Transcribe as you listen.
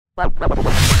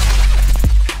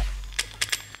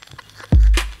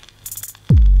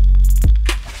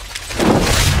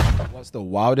What's the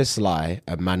wildest lie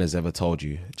a man has ever told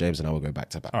you? James and I will go back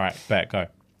to back. All right, bet, go.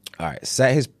 All right,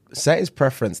 set his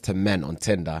preference to men on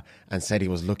Tinder and said he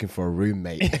was looking for a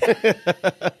roommate.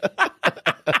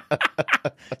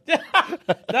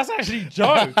 That's actually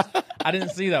jokes. I didn't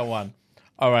see that one.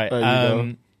 All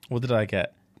right, what did I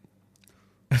get?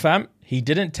 Fam, he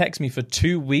didn't text me for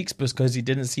 2 weeks because he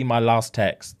didn't see my last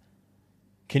text.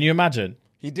 Can you imagine?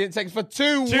 He didn't text for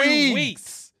 2 weeks. 2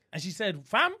 weeks. And she said,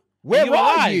 fam, where are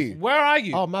alive? you? Where are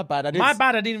you? Oh, my bad. I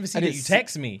didn't even see that you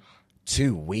text me.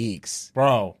 2 weeks.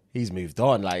 Bro. He's moved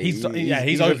on. Like he's over you.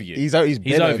 He's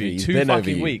been over you. 2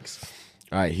 fucking weeks.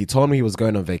 All right, he told me he was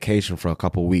going on vacation for a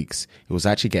couple weeks. He was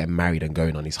actually getting married and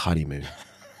going on his honeymoon.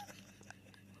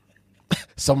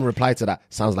 Someone replied to that,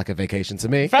 sounds like a vacation to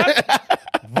me.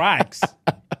 Rags.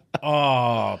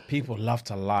 Oh, people love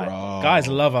to lie. Bro. Guys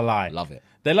love a lie. Love it.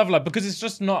 They love a lie because it's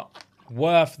just not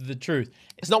worth the truth.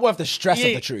 It's not worth the stress of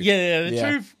the truth. Yeah, the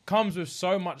truth comes with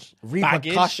so much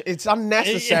repercussion. baggage. It's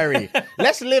unnecessary.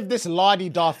 Let's live this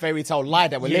la-di-da fairy tale lie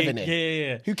that we're living in.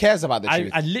 Yeah. Who cares about the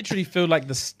truth? I literally feel like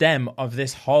the stem of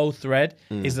this whole thread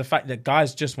is the fact that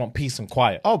guys just want peace and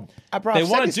quiet. Oh, bro, they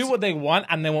want to do what they want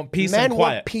and they want peace and quiet.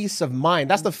 Men want peace of mind.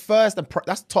 That's the first,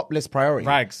 that's top list priority.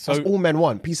 Rags. So, that's all men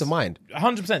want, peace of mind.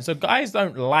 100%. So guys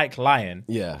don't like lying.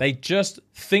 Yeah. They just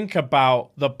think about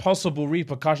the possible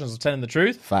repercussions of telling the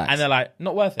truth. Facts. And they're like,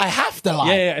 not worth it. I have to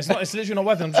lie. Yeah. It's literally not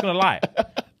worth it. I'm just going to lie.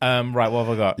 Right, what have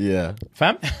I got? Yeah.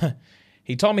 Fam,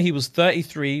 he told me he was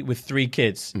 33 with 3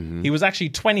 kids. He was actually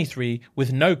 23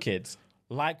 with no kids.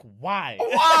 Like, why?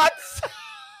 What?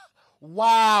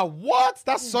 Wow, what?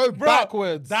 That's so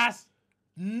backwards. That's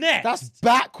next. That's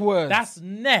backwards. That's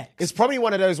next. It's probably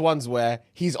one of those ones where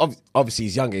he's obviously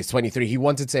he's younger, he's 23. He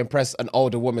wanted to impress an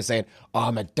older woman saying, oh,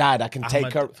 I'm a dad, I can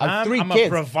take her. I'm 3 kids. A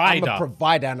provider. I'm a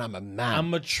provider and I'm a man. I'm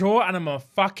mature and I'm a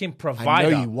fucking provider. I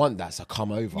know you want that, so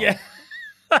come over. Yeah.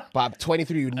 But I'm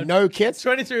 23 with no kids.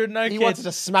 23 with no kids. He wanted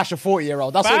to smash a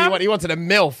 40-year-old. That's what he wanted. He wanted a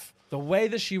MILF. The way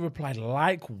that she replied,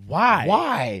 like, why?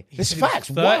 Why? It's facts.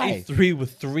 33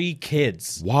 with 3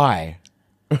 kids. Why?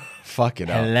 Fucking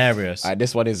hell. Hilarious. All right,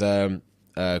 this one is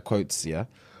quotes, yeah.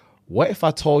 What if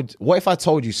I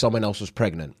told you someone else was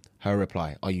pregnant? Her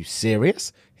reply, are you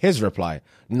serious? His reply,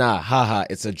 nah, haha,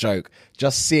 it's a joke.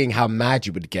 Just seeing how mad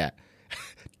you would get.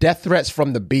 Death threats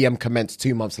from the BM commenced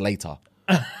 2 months later.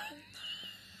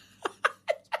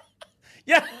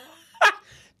 Yeah.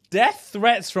 Death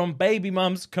threats from baby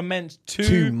mums commenced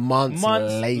 2 months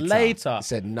later. He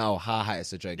said, no, haha,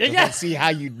 it's a joke. Yeah, Just see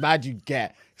how mad you'd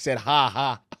get. He said,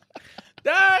 ha.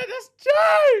 No, that's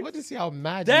joke. What to see how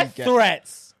mad you Death get.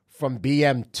 threats. From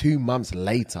BM 2 months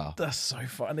later. That's so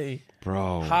funny.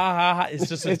 Bro. Ha. It's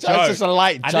just a joke. It's just a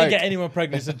light joke. I didn't get anyone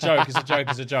pregnant. It's a joke.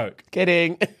 It's a joke.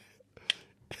 Kidding.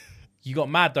 You got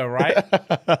mad though, right?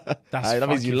 That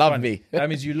means you love me. That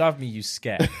means you love me, you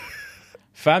scat.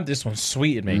 Fam, this one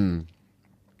sweeted me.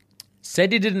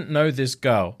 Said he didn't know this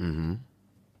girl,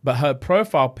 but her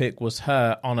profile pic was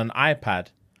her on an iPad.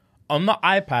 On the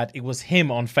iPad, it was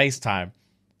him on FaceTime.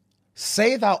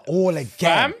 Say that all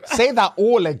again. Fam? Say that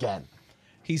all again.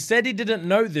 He said he didn't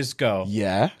know this girl.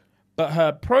 Yeah. But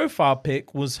her profile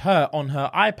pic was her on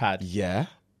her iPad. Yeah.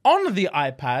 On the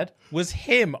iPad was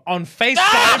him on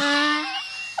FaceTime.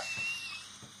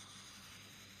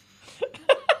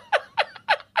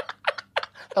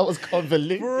 That was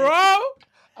convoluted. Bro,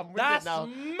 I'm with that's it now.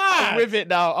 mad. I'm with it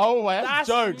now. Oh, man, that's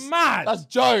jokes. Mad. That's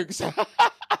jokes.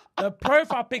 The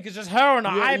profile pic is just her on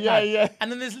an iPad. Yeah. And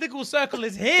then this little circle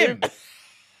is him.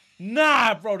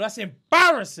 Nah, bro, that's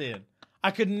embarrassing.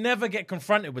 I could never get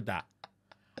confronted with that.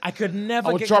 I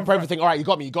will drop everything. All right, you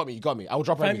got me. I will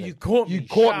drop everything. You caught me. You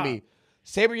caught me.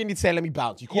 Say what you need to say, let me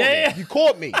bounce. You caught me. You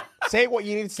caught me. Say what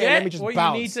you need to say, let me just bounce.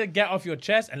 What you need to get off your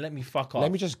chest and let me fuck off.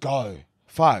 Let me just go.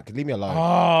 Fuck, leave me alone.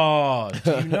 Oh,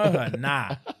 do you know her?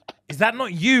 Nah. Is that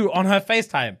not you on her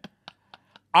FaceTime?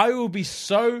 I will be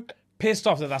so pissed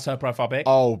off that that's her profile pic.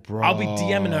 Oh, bro. I'll be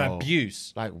DMing her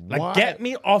abuse. Like get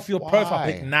me off your profile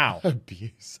pic now.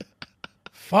 Abuse.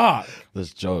 Fuck.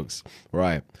 There's jokes.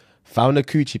 Right. Found a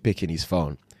coochie pic in his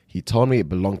phone. He told me it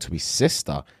belonged to his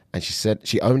sister, and she said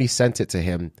she only sent it to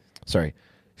him. Sorry.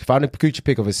 She found a coochie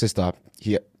pic of his sister.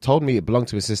 He told me it belonged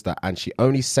to his sister, and she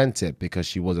only sent it because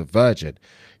she was a virgin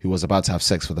who was about to have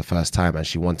sex for the first time, and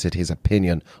she wanted his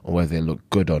opinion on whether it looked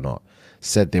good or not.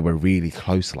 Said they were really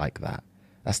close like that.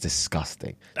 That's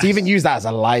disgusting. To even use that as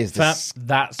a lie is disgusting.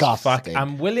 That's fuck.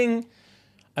 I'm willing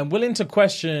to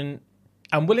question.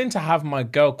 I'm willing to have my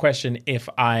girl question if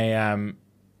I am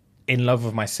in love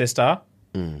with my sister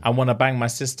and want to bang my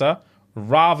sister,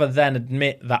 rather than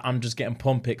admit that I'm just getting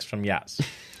pom pics from Yats.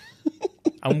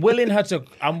 I'm willing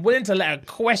to let her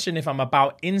question if I'm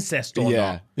about incest or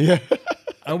not. Yeah.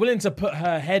 I'm willing to put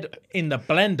her head in the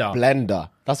blender. Blender.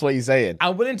 That's what you're saying.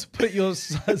 I'm willing to put your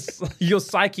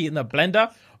psyche in the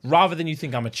blender rather than you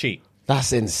think I'm a cheat.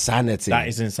 That's insanity. That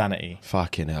is insanity.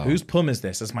 Fucking hell. Whose pum is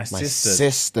this? It's my sister's.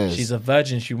 Sister's. She's a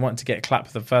virgin. She wanted to get clapped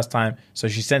for the first time. So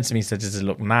she sent to me, said, does it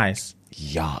look nice?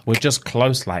 Yuck. We're just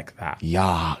close like that.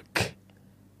 Yuck.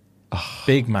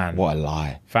 Big man. What a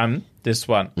lie. Fam, this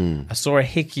one. I saw a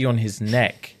hickey on his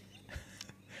neck.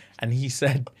 And he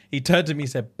turned to me and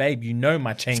said, babe, you know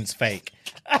my chain's fake.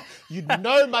 You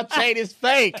know my chain is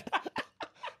fake.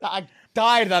 I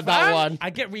died at that one. I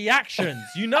get reactions.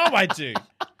 You know I do.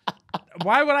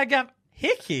 Why would I get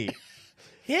hickey?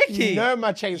 Hickey. You know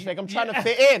my chain's fake. I'm trying to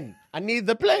fit in. I need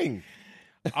the bling.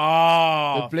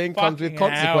 Oh, the bling comes with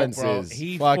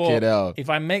consequences. Fucking hell. If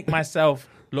I make myself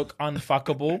look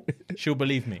unfuckable, she'll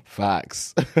believe me.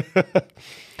 Facts.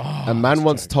 A man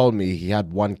once told me he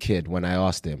had one kid when I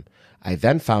asked him. I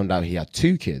then found out he had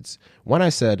 2 kids. When I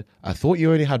said, I thought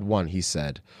you only had one, he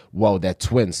said, well, they're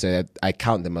twins, so I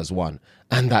count them as one.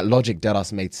 And that logic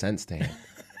deadass made sense to him.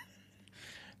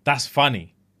 That's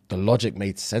funny. The logic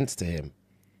made sense to him.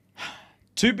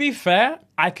 To be fair,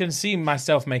 I can see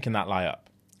myself making that lie up.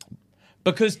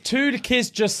 Because 2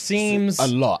 kids just seems... a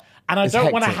lot. And I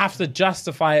don't want to have to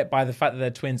justify it by the fact that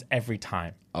they're twins every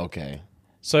time. Okay.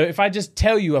 So if I just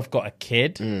tell you I've got a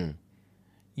kid,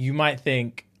 you might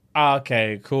think, oh,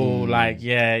 okay, cool. Like,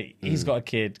 yeah, he's got a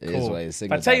kid. Cool.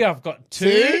 If I tell you I've got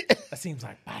 2, that seems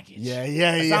like baggage.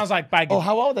 Yeah. Sounds like baggage. Oh,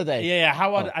 how old are they? Yeah.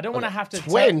 How old? I don't want to have to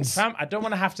twins. I don't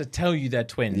want to have to tell you they're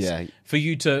twins for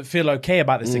you to feel okay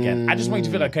about this again. I just want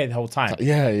you to feel okay the whole time.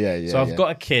 Yeah. So I've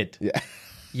got a kid.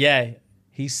 Yeah.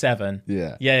 He's 7.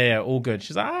 Yeah. All good.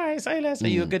 She's like, all right, say less. Are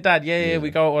you a good dad? Yeah, we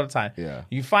go all the time. Yeah.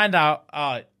 You find out,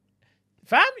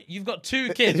 fam, you've got 2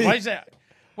 kids. Why you say,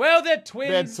 well, they're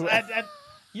twins.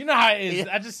 You know how it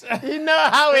is. You know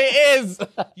how it is.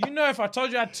 You know, if I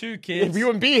told you I had 2 kids, we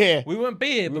wouldn't be here. We wouldn't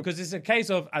be here because it's a case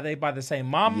of, are they by the same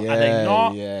mum? Are they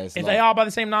not? Yeah, if they are by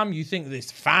the same mum, you think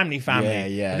this family.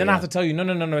 Yeah. And then I have to tell you,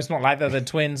 no, it's not like that. They're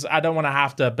twins. I don't want to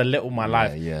have to belittle my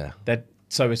life. Yeah.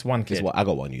 So it's one kid. I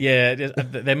got one. Yeah,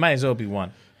 there may as well be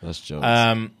one. That's jokes.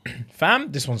 Fam,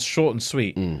 this one's short and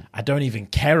sweet. I don't even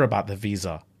care about the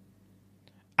visa.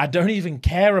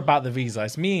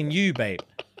 It's me and you, babe.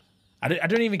 I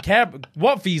don't even care.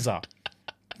 What visa?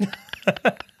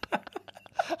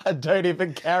 I don't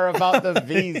even care about the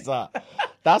visa.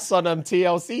 That's on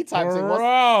TLC type thing.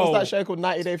 What's that show called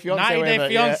 90 Day Fiancé? 90 Day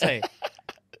Fiancé. Yeah.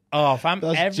 Oh, fam,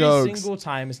 That's every jokes. single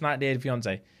time it's 90 Day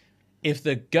Fiancé. If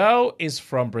the girl is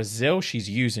from Brazil, she's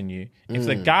using you. If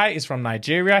the guy is from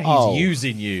Nigeria, he's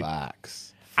using you.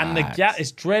 Facts. And the gal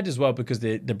is dread as well because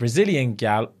the Brazilian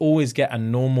gal always get a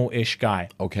normal-ish guy.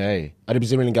 Okay. Are the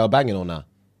Brazilian gal banging or not?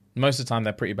 Most of the time,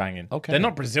 they're pretty banging. Okay. They're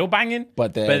not Brazil banging,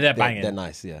 but they're banging. They're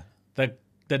nice, yeah.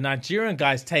 The Nigerian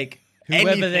guys take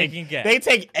whoever they can get. They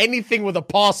take anything with a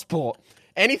passport.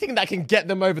 Anything that can get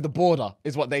them over the border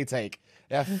is what they take.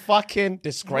 They're fucking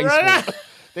disgraceful.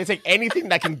 They take anything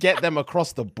that can get them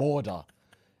across the border.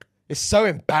 It's so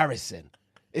embarrassing.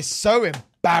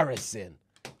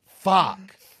 Fuck.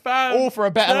 All for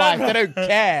a better life. They don't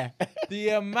care. The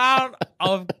amount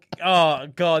of... Oh,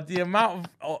 God. The amount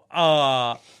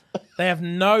of... they have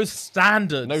no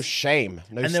standards. No shame.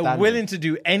 No and they're willing to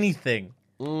do anything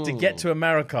to get to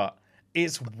America.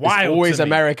 It's wild. It's always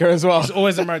America as well. It's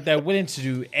always America. They're willing to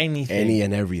do anything. Any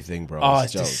and everything, bro. Oh,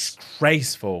 it's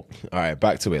disgraceful. All right,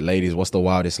 back to it. Ladies, what's the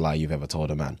wildest lie you've ever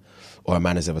told a man? Or a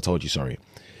man has ever told you, sorry.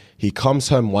 He comes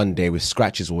home one day with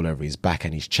scratches all over his back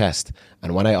and his chest.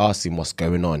 And when I asked him what's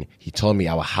going on, he told me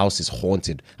our house is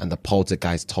haunted and the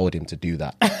poltergeist told him to do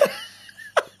that.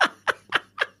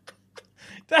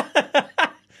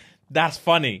 That's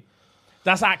funny.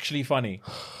 That's actually funny.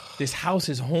 This house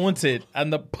is haunted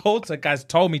and the poltergeist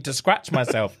told me to scratch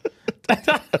myself.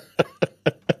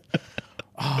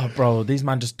 Oh, bro, these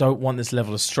men just don't want this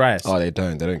level of stress. Oh, they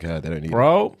don't care. They don't need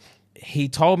Bro, he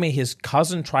told me his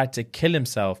cousin tried to kill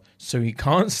himself, so he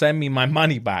can't send me my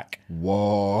money back.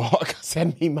 Whoa,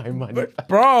 send me my money back.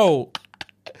 Bro,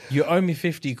 you owe me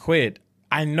 50 quid.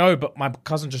 I know, but my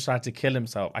cousin just tried to kill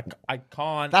himself. I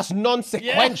can't. That's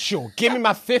non-sequential. Yeah. Give me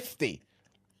my 50.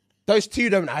 Those two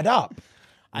don't add up.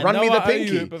 Run me the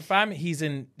pinky. You, but fam, he's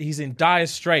in dire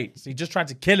straits. He just tried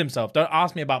to kill himself. Don't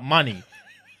ask me about money.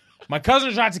 My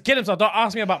cousin tried to kill himself. Don't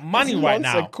ask me about money right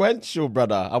now. Consequential,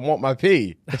 brother. I want my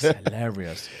pee. That's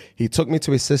hilarious. He took me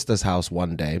to his sister's house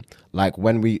one day, he took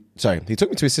me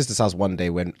to his sister's house one day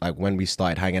when we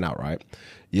started hanging out, right?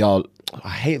 Y'all, I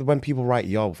hate when people write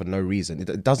y'all for no reason.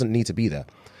 It doesn't need to be there.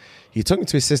 He took me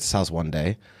to his sister's house one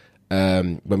day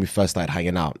when we first started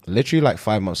hanging out. Literally like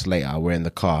 5 months later, we're in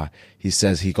the car. He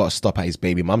says he got to stop at his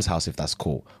baby mum's house if that's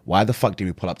cool. Why the fuck did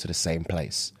we pull up to the same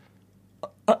place?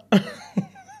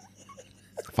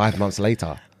 5 months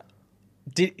later.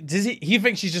 Does he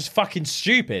think she's just fucking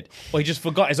stupid? Or he just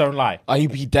forgot his own lie? He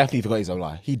definitely forgot his own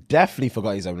lie.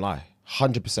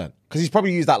 100%. Because he's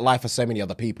probably used that lie for so many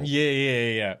other people.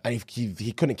 Yeah. And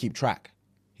he couldn't keep track.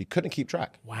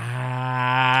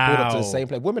 Wow. Pulled up to the same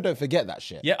place. Women don't forget that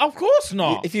shit. Yeah, of course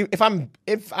not. If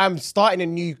I'm starting a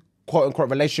new quote unquote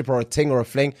relationship or a ting or a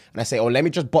fling, and I say, oh, let me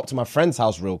just bop to my friend's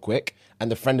house real quick,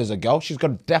 and the friend is a girl, she's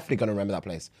definitely gonna remember that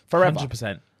place forever.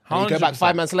 100%. And you go back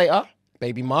 5 months later,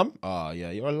 baby mum. Oh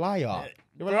yeah, you're a liar.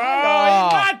 You're a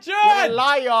Imagine! You're a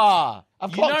liar.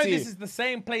 This is the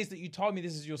same place that you told me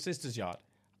this is your sister's yard.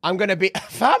 I'm gonna be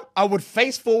fam. I would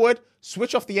face forward,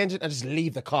 switch off the engine, and just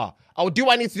leave the car. I would do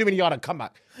what I need to do in the yard and come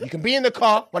back. You can be in the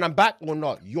car when I'm back or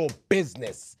not. Your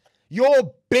business.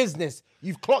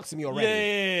 You've clocked me already.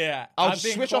 Yeah. I'll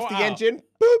switch off the engine,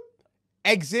 boop,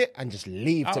 exit, and just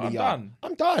leave to the yard.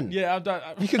 I'm done. Yeah, I'm done.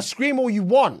 You can scream all you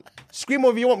want. Scream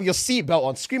all you want with your seatbelt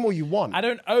on. Scream all you want. I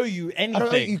don't owe you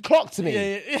anything. You clocked me.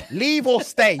 Yeah. Leave or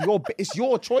stay. It's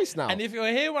your choice now. And if you're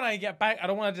here when I get back, I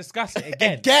don't want to discuss it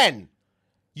again. Again.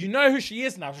 You know who she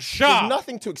is now. Shut There's up.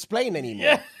 nothing to explain anymore.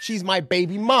 Yeah. She's my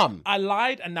baby mum. I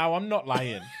lied and now I'm not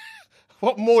lying.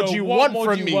 What more do you want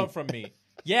from me?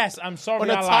 Yes, I'm sorry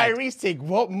I lied. On a Tyrese thing,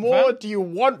 what more do you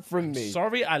want from me?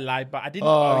 Sorry I lied, but I didn't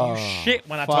owe you shit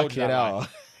when I told you that lie.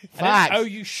 I didn't owe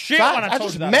you shit when I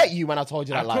told you that. I just met you when I told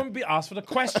you that lie. I couldn't be asked for the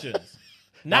questions.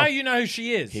 Now you know who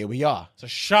she is. Here we are. So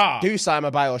sharp. Do something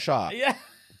about it or sharp. Yeah.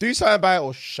 Do something about it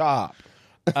or sharp.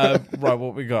 Right,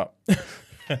 what we got?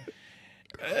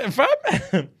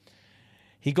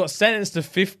 He got sentenced to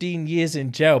 15 years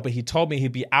in jail, but he told me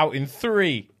he'd be out in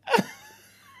 3.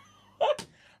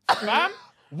 Fam?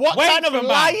 What kind of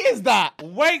lie is that?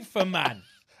 Wait for man.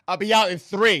 I'll be out in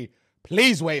 3.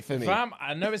 Please wait for me. Fam,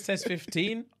 I know it says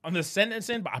 15 on the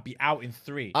sentencing, but I'll be out in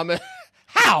 3.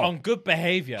 How? On good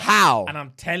behavior. How? And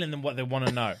I'm telling them what they want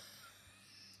to know.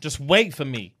 Just wait for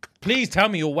me. Please tell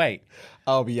me you'll wait.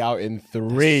 I'll be out in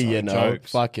 3, you know.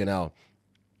 Jokes. Fucking hell.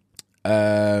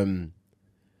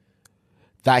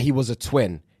 That he was a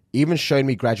twin. Even showed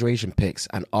me graduation pics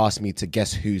and asked me to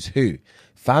guess who's who.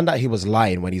 Found out he was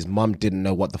lying when his mum didn't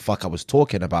know what the fuck I was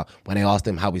talking about when I asked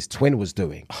him how his twin was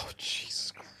doing. Oh,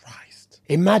 Jesus Christ.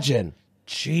 Imagine.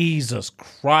 Jesus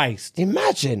Christ.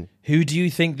 Imagine. Who do you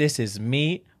think this is,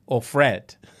 me or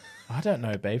Fred? I don't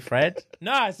know, babe. Fred?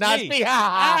 No, it's me. It's me.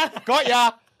 Got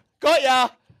ya.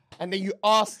 And then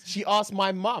she asked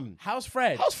my mum. How's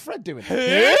Fred? How's Fred doing?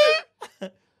 Who?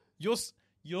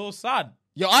 Your son.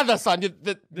 Your other son.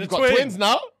 You've got twins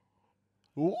now?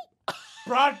 Ooh.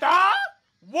 Brother?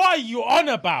 What are you on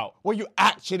about? What are you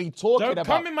actually talking about?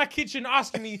 Don't come in my kitchen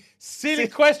asking me silly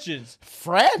questions.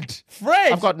 Fred?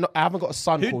 I haven't got a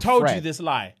son called Fred. Who told you this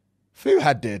lie?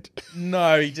 Fuhad did.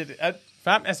 No, he didn't.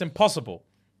 Fam, that's impossible.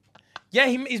 Yeah,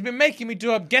 he's been making me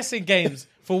do up guessing games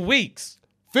for weeks.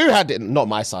 Fuhad didn't. Not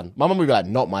my son. My mum would be like,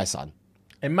 not my son.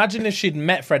 Imagine if she'd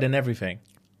met Fred and everything.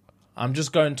 I'm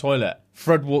just going toilet.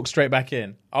 Fred walks straight back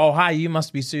in. Oh, hi, you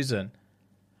must be Susan.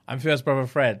 I'm Fuhad's brother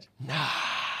Fred. Nah.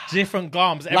 Different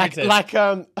garms, everything. Like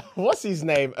what's his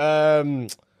name? In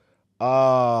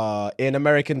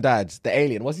American Dads, the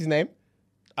alien. What's his name?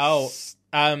 Oh,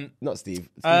 not Steve.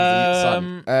 Steve's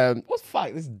son. What the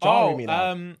fuck? This is jarring me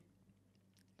now.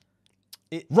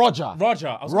 Roger. I was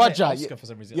Oscar for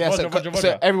some reason. Yeah, Roger.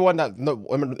 So everyone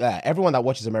that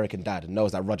watches American Dad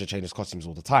knows that Roger changes costumes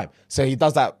all the time. So he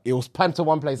does that. He'll pan to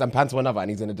one place and pan to another, and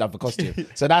he's in a different costume.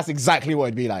 So that's exactly what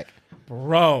it'd be like.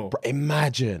 Bro,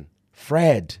 imagine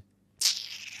Fred.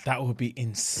 That would be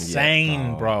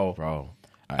insane, bro.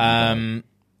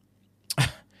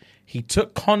 He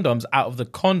took condoms out of the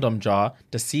condom jar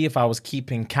to see if I was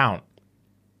keeping count.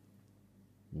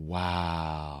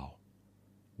 Wow.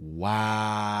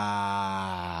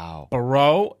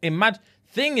 Bro, imagine.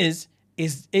 Thing is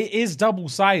it is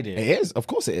double-sided. It is. Of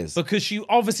course it is. Because she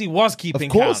obviously was keeping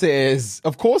count. Of course it is.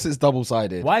 Of course it's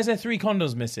double-sided. Why is there 3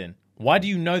 condoms missing? Why do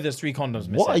you know there's 3 condoms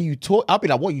missing? What are you talking? I'll be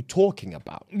like, what are you talking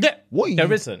about? Yeah,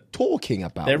 there isn't. Talking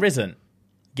about? There isn't.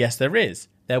 Yes, there is.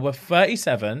 There were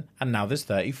 37 and now there's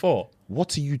 34.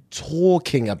 What are you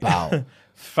talking about?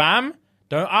 Fam,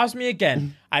 Don't ask me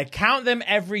again. I count them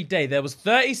every day. There was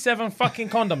 37 fucking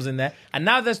condoms in there, and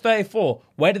now there's 34.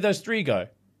 Where did those 3 go?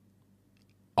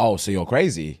 Oh, so you're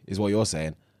crazy, is what you're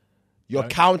saying. You're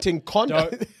counting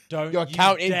condoms. You're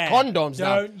counting condoms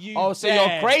now. Oh, so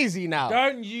you're crazy now.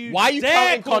 Don't you Why are you dare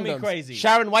counting call condoms? me crazy.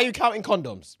 Sharon, why are you counting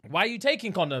condoms? Why are you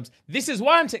taking condoms? This is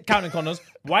why I'm counting condoms.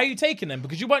 Why are you taking them?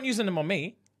 Because you weren't using them on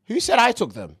me. Who said I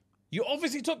took them? You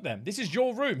obviously took them. This is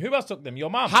your room. Who else took them? Your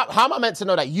mum. How am I meant to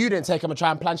know that you didn't take them and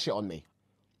try and plan shit on me?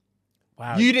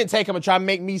 Wow. You didn't take them and try and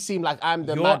make me seem like I'm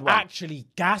the You're mad one. actually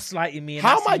gaslighting me. And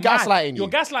How am I that's mad. gaslighting you? You're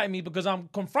gaslighting me because I'm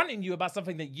confronting you about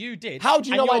something that you did. How do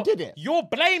you and know I did it? You're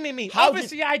blaming me. How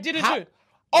Obviously, I didn't do it.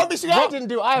 Obviously, I didn't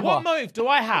do it either. What motive do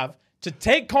I have to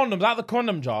take condoms out of the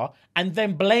condom jar and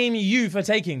then blame you for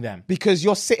taking them? Because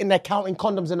you're sitting there counting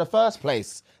condoms in the first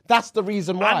place. That's the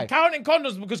reason why. I'm counting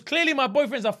condoms because clearly my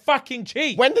boyfriend's a fucking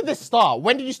cheat. When did this start?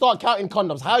 When did you start counting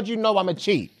condoms? How do you know I'm a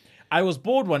cheat? I was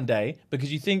bored one day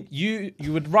because you think you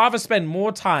would rather spend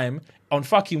more time on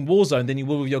fucking Warzone than you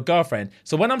will with your girlfriend.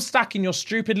 So when I'm stuck in your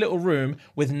stupid little room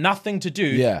with nothing to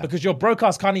do, because your broke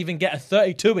ass can't even get a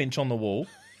 32-inch on the wall,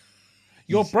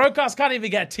 your broke ass can't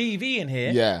even get a TV in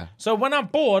here. Yeah. So when I'm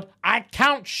bored, I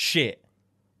count shit.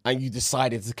 And you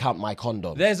decided to count my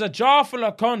condoms. There's a jar full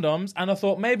of condoms, and I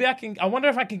thought maybe I wonder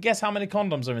if I can guess how many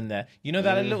condoms are in there. You know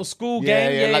that little school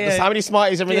game? Yeah. How many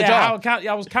Smarties are in the jar?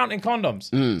 I was counting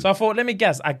condoms. So I thought, let me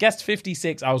guess. I guessed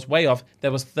 56. I was way off.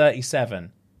 There was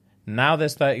 37. Now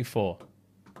there's 34.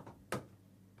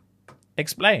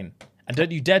 Explain. And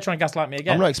don't you dare try and gaslight me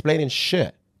again. I'm not explaining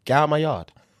shit. Get out of my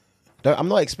yard. I'm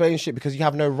not explaining shit because you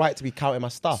have no right to be counting my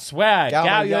stuff. Swear. Get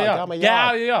out of your yard. Get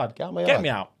out of your yard. Get out of my yard. Get me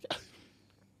out.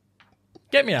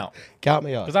 Get me out. Get out of my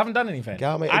yard. Because I haven't done anything. Get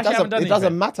out of my yard. It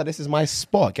doesn't matter. This is my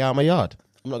spot. Get out of my yard.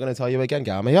 I'm not going to tell you again.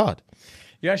 Get out of my yard.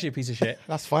 You're actually a piece of shit.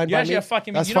 That's fine You're by actually me. a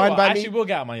fucking... That's you know fine what? by I me. actually will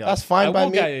get out of my yard. That's fine by I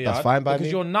will me. get out of your yard. That's fine by me.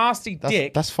 Because your nasty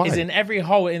dick that's fine. is in every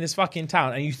hole in this fucking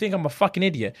town and you think I'm a fucking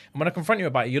idiot. And when I confront you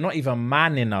about it, you're not even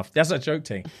man enough. That's a joke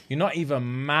thing. You're not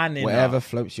even man enough. Whatever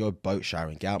floats your boat,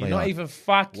 Sharon. Get out of my You're yard. not even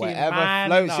fucking Whatever man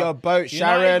floats enough. your boat,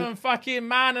 Sharon. You're not even fucking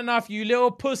man enough, you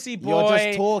little pussy boy. You're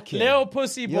just talking. Little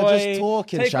pussy boy. You're just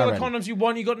talking, Take Sharon. all the condoms you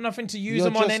want. You got nothing to use You're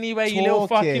them on just anyway, you little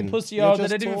fucking talking. pussy. You're They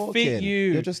just don't even fit talking. you.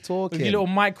 You're just talking. With your little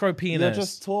micro penis. You're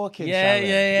just talking, Yeah, Sharon.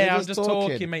 yeah. You're I'm just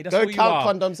talking, mate. That's Go all you count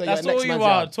are. condoms at That's your all next you man's are.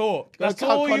 yard. Talk. Go That's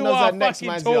count all you condoms are. at next Fucking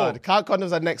man's talk. yard. Count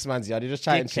condoms at next man's yard. You're just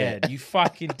chatting shit. Dickhead. You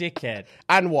fucking dickhead.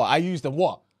 And what? I used them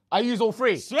what? I used all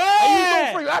three. Swear! I used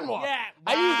all three. And what? Yeah.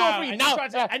 I used all three. And Now, you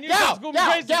tried to- and you tried to call me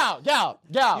crazy. Get out.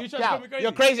 You tried to call me crazy.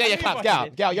 You're crazy at I your knew claps. you Get fucking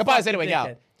out. Get out. did. Your butters anyway. Get out.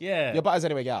 Dickhead. Yeah. Your butters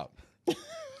anyway. Get out.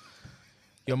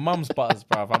 Your mum's butters,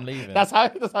 bruv. I'm leaving. That's how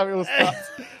it all starts.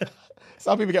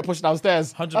 Some people get pushed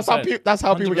downstairs. 100%. That's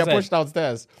how people get 100%. pushed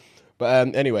downstairs.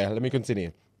 But anyway, let me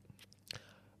continue.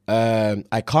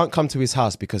 I can't come to his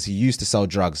house because he used to sell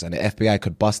drugs and the FBI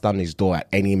could bust down his door at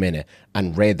any minute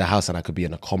and raid the house and I could be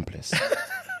an accomplice.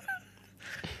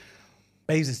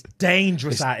 Babes, it's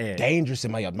dangerous out here. Dangerous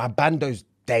in my yard. My bando's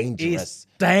dangerous. It's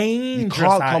dangerous. You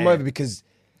can't out come here. over because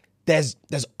there's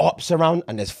ops around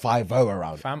and there's 5-0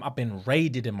 around. Fam, I've been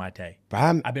raided in my day.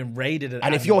 Fam. I've been raided.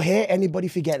 And if you're here, anybody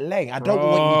forget laying. I don't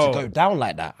want you to go down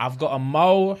like that. I've got a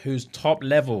mole who's top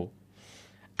level.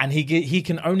 And he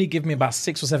can only give me about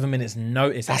 6 or 7 minutes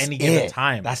notice at any given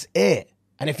time. That's it.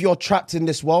 And if you're trapped in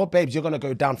this world, babes, you're going to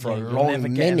go down for a long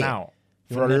minute. Out.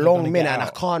 For a long minute. And I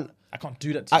can't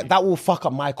do that to you. That will fuck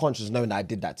up my conscience knowing that I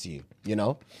did that to you, you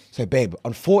know? So, babe,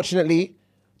 unfortunately,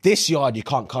 this yard you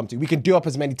can't come to. We can do up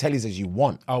as many tellies as you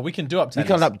want. Oh, we can do up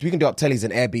tellies. We can do up tellies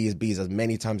and Airbnbs as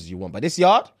many times as you want. But this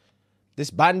yard, this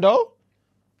bando,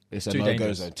 it's a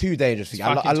no-go zone. Too dangerous.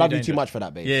 I love you too much for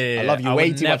that, babe. Yeah. I love you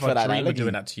way too much for that. I Look would at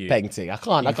doing that to you. Bang ting. I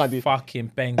can't do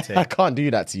fucking bang ting. I can't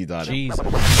do that to you, darling. Jesus.